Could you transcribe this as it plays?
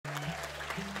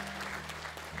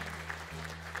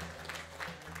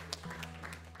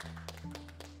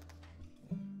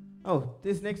Oh,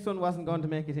 this next one wasn't going to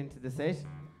make it into the set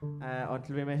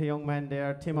until we met a young man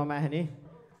there, Tim O'Mahony,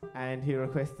 and he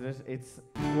requested it. It's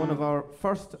one of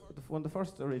the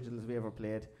first originals we ever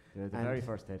played. The very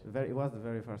first hit. It was the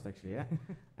very first, actually, yeah.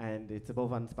 And it's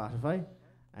above on Spotify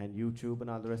and YouTube and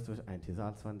all the rest of it. And it's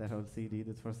also on that old CD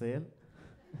that's for sale.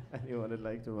 Anyone would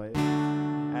like to buy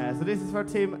it. So this is for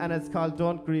Tim, and it's called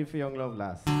Don't Grieve for Young Love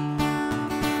Lass.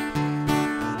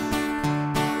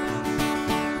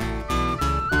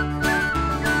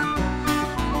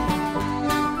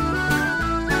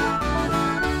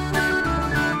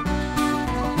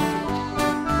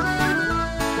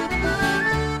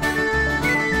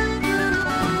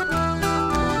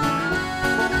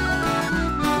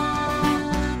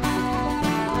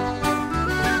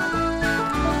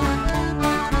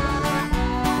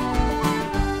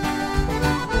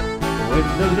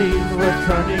 The leaves were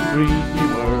turning green, you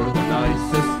were the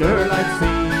nicest girl I'd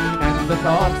seen, and the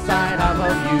thoughts I'd have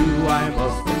of you, I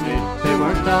must admit, they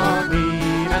weren't all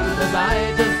mean. And as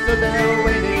I just stood there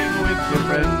waiting with your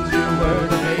friends, you were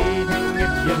debating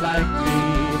if you liked me.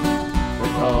 The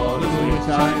thought of which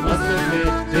I must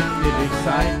admit, it did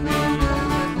excite me.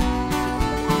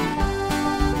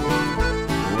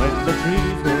 When the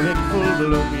trees were in full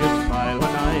bloom, you'd smile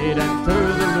when I'd enter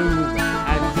the room,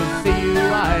 and to see you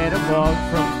I'd have walked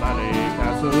from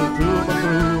Ballycastle to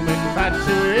Macroom.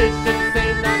 Infatuation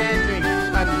seemed unending,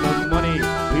 and the money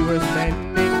we were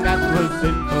spending, that was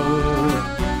sinful.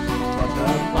 But the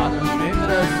bottom in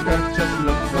the skirt just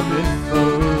looked so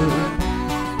blissful.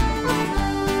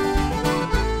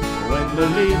 When the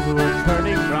leaves were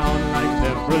turning brown like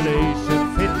the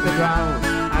relations hit the ground,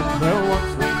 and where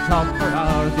once we talked for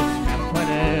hours, it snapped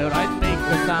whenever I'd make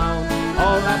the sound.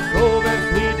 All that progress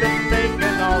we'd been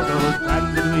making, all those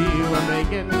plans that we were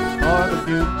making for the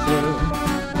future,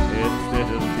 instead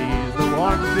of these, the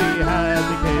warmth we had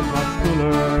became much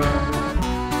cooler.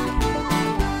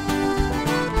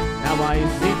 Now I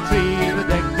see trees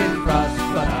decked in frost,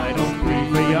 but I don't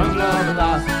grieve for young love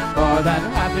lost, for that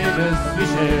happiness we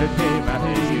shared came at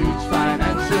a huge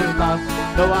financial cost.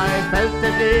 Though I felt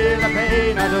a deal of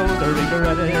pain, I don't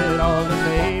regret it all the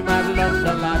same. I've learned a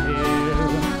lot here.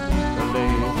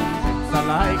 Relationships are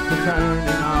like the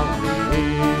turning of the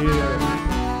year.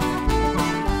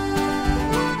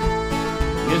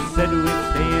 You said we'd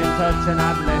stay in touch and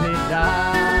I'd let it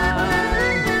die.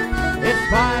 It's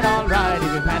quite alright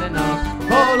if you've had enough.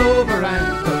 Fall over and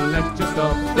collect your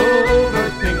stuff. Don't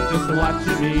overthink just what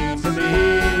you mean to me.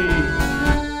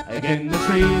 Again the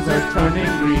trees are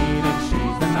turning green, and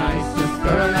she's the nicest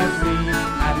girl I've seen.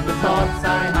 And the thoughts I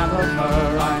have of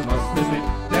her, I must admit,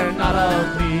 they're not all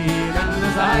clean. And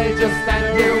as I just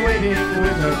stand here waiting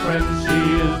with her friends, she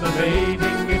is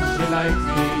debating if she likes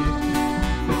me.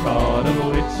 The thought of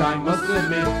which I must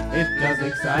admit, it does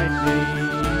excite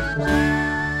me.